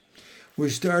We're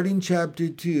starting chapter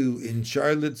 2 in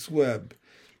Charlotte's Web.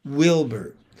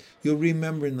 Wilbur. You'll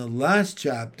remember in the last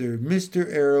chapter,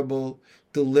 Mr. Arable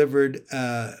delivered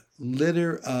a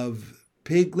litter of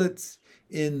piglets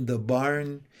in the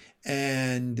barn,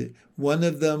 and one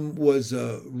of them was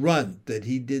a runt that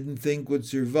he didn't think would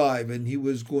survive, and he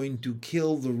was going to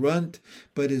kill the runt,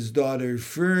 but his daughter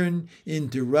Fern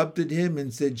interrupted him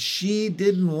and said she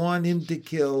didn't want him to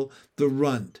kill the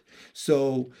runt.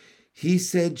 So he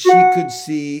said she could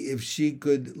see if she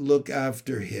could look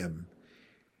after him.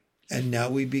 And now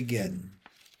we begin.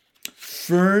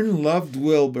 Fern loved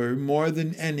Wilbur more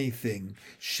than anything.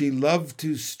 She loved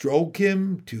to stroke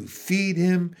him, to feed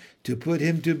him, to put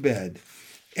him to bed.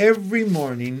 Every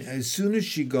morning, as soon as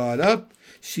she got up,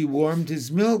 she warmed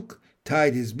his milk,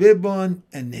 tied his bib on,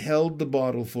 and held the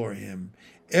bottle for him.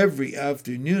 Every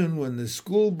afternoon, when the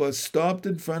school bus stopped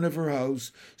in front of her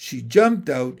house, she jumped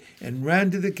out and ran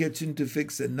to the kitchen to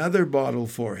fix another bottle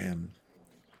for him.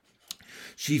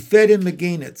 She fed him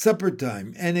again at supper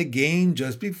time and again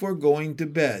just before going to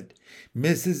bed.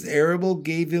 Mrs. Arable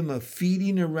gave him a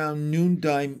feeding around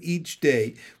noontime each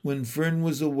day when Fern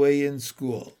was away in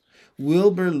school.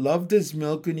 Wilbur loved his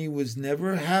milk, and he was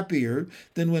never happier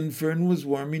than when Fern was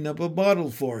warming up a bottle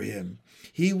for him.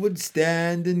 He would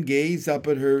stand and gaze up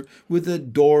at her with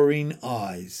adoring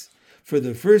eyes. For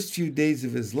the first few days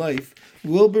of his life,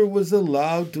 Wilbur was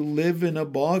allowed to live in a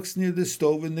box near the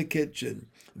stove in the kitchen.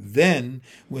 Then,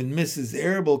 when Mrs.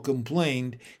 Arable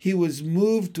complained, he was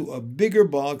moved to a bigger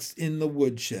box in the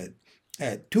woodshed.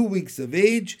 At 2 weeks of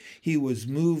age, he was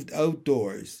moved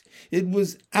outdoors. It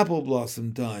was apple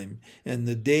blossom time, and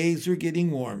the days were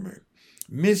getting warmer.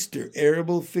 Mr.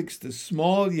 Arable fixed a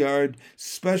small yard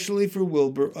specially for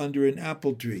Wilbur under an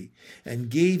apple tree, and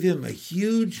gave him a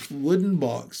huge wooden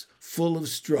box full of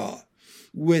straw,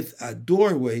 with a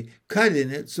doorway cut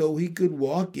in it so he could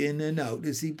walk in and out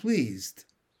as he pleased.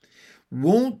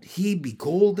 "Won't he be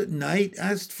cold at night?"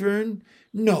 asked Fern.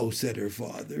 "No," said her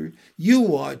father. "You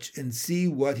watch and see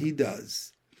what he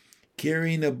does."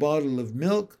 Carrying a bottle of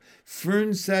milk,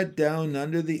 Fern sat down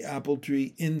under the apple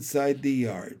tree inside the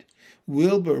yard.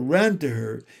 Wilbur ran to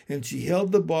her, and she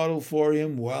held the bottle for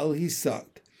him while he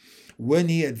sucked. When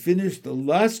he had finished the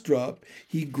last drop,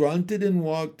 he grunted and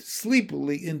walked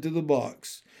sleepily into the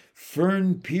box.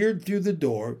 Fern peered through the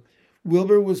door.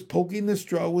 Wilbur was poking the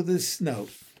straw with his snout.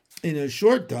 In a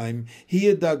short time, he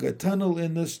had dug a tunnel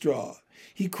in the straw.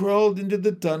 He crawled into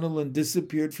the tunnel and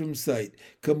disappeared from sight,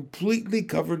 completely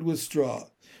covered with straw.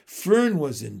 Fern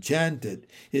was enchanted.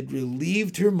 It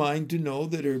relieved her mind to know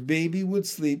that her baby would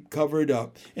sleep covered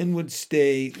up and would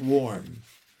stay warm.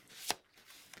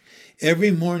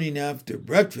 Every morning after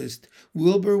breakfast,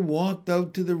 Wilbur walked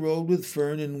out to the road with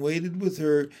Fern and waited with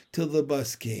her till the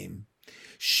bus came.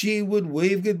 She would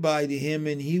wave goodbye to him,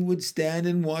 and he would stand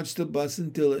and watch the bus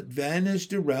until it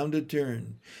vanished around a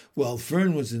turn. While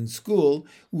Fern was in school,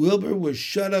 Wilbur was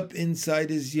shut up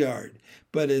inside his yard.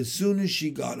 But as soon as she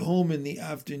got home in the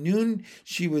afternoon,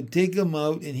 she would take him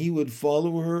out, and he would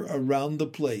follow her around the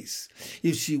place.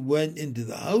 If she went into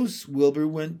the house, Wilbur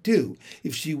went too.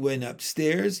 If she went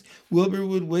upstairs, Wilbur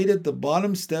would wait at the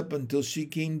bottom step until she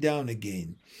came down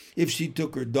again. If she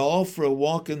took her doll for a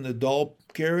walk in the doll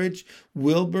carriage,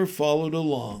 Wilbur followed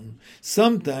along.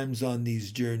 Sometimes on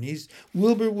these journeys,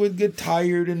 Wilbur would get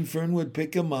tired, and Fern would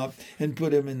pick him up and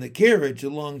put him in the carriage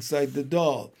alongside the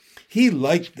doll. He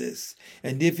liked this,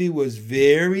 and if he was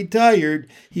very tired,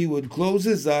 he would close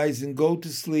his eyes and go to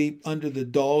sleep under the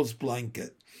doll's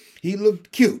blanket. He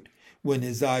looked cute when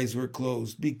his eyes were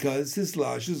closed because his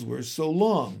lashes were so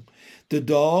long. The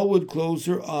doll would close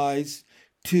her eyes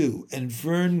too, and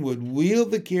Fern would wheel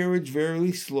the carriage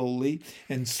very slowly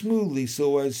and smoothly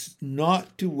so as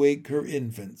not to wake her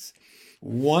infants.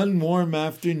 One warm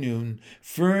afternoon,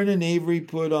 Fern and Avery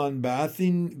put on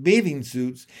bathing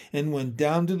suits and went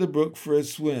down to the brook for a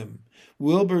swim.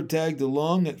 Wilbur tagged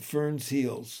along at Fern's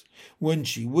heels. When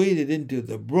she waded into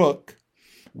the brook,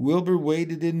 Wilbur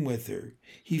waded in with her.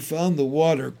 He found the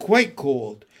water quite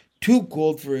cold, too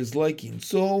cold for his liking,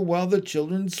 so while the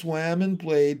children swam and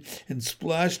played and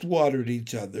splashed water at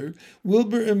each other,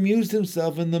 Wilbur amused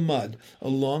himself in the mud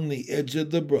along the edge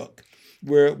of the brook,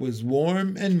 where it was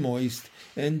warm and moist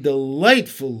and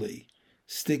delightfully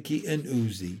sticky and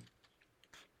oozy.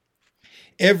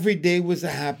 Every day was a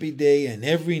happy day, and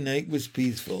every night was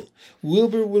peaceful.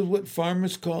 Wilbur was what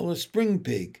farmers call a spring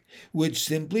pig, which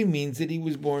simply means that he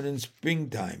was born in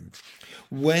springtime.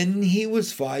 When he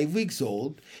was 5 weeks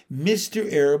old,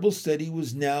 Mr. Arable said he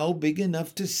was now big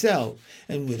enough to sell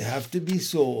and would have to be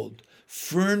sold.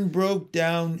 Fern broke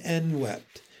down and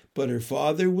wept, but her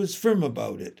father was firm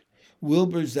about it.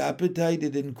 Wilbur's appetite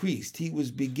had increased. He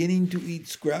was beginning to eat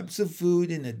scraps of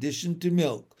food in addition to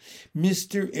milk.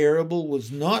 Mr. Arable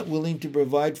was not willing to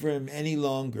provide for him any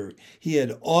longer. He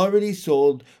had already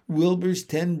sold Wilbur's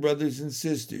 10 brothers and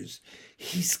sisters.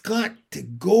 "He's got to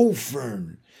go,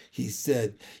 Fern," he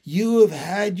said. "You have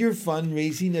had your fun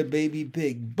raising a baby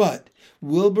pig, but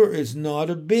Wilbur is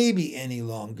not a baby any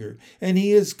longer, and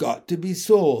he has got to be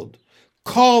sold."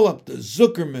 "Call up the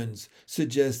Zuckermans,"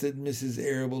 suggested Mrs.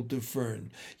 Arable to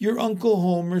Fern. "Your Uncle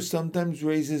Homer sometimes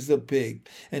raises a pig,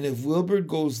 and if Wilbur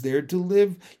goes there to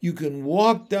live, you can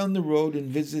walk down the road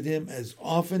and visit him as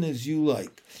often as you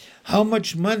like." "How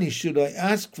much money should I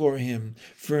ask for him?"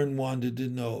 Fern wanted to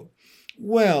know.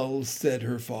 "Well," said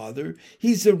her father,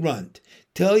 "he's a runt.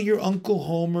 Tell your Uncle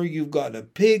Homer you've got a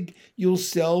pig you'll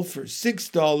sell for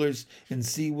 $6 and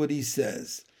see what he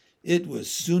says." It was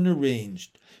soon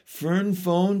arranged. Fern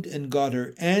phoned and got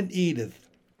her Aunt Edith.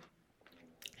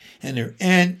 And her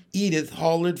Aunt Edith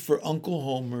hollered for Uncle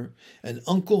Homer, and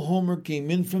Uncle Homer came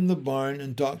in from the barn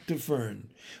and talked to Fern.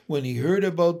 When he heard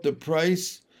that the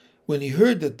price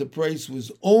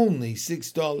was only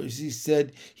 $6, he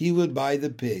said he would buy the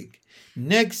pig.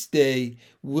 Next day,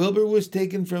 Wilbur was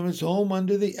taken from his home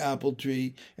under the apple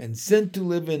tree and sent to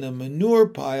live in a manure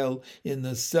pile in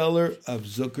the cellar of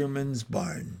Zuckerman's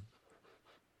barn.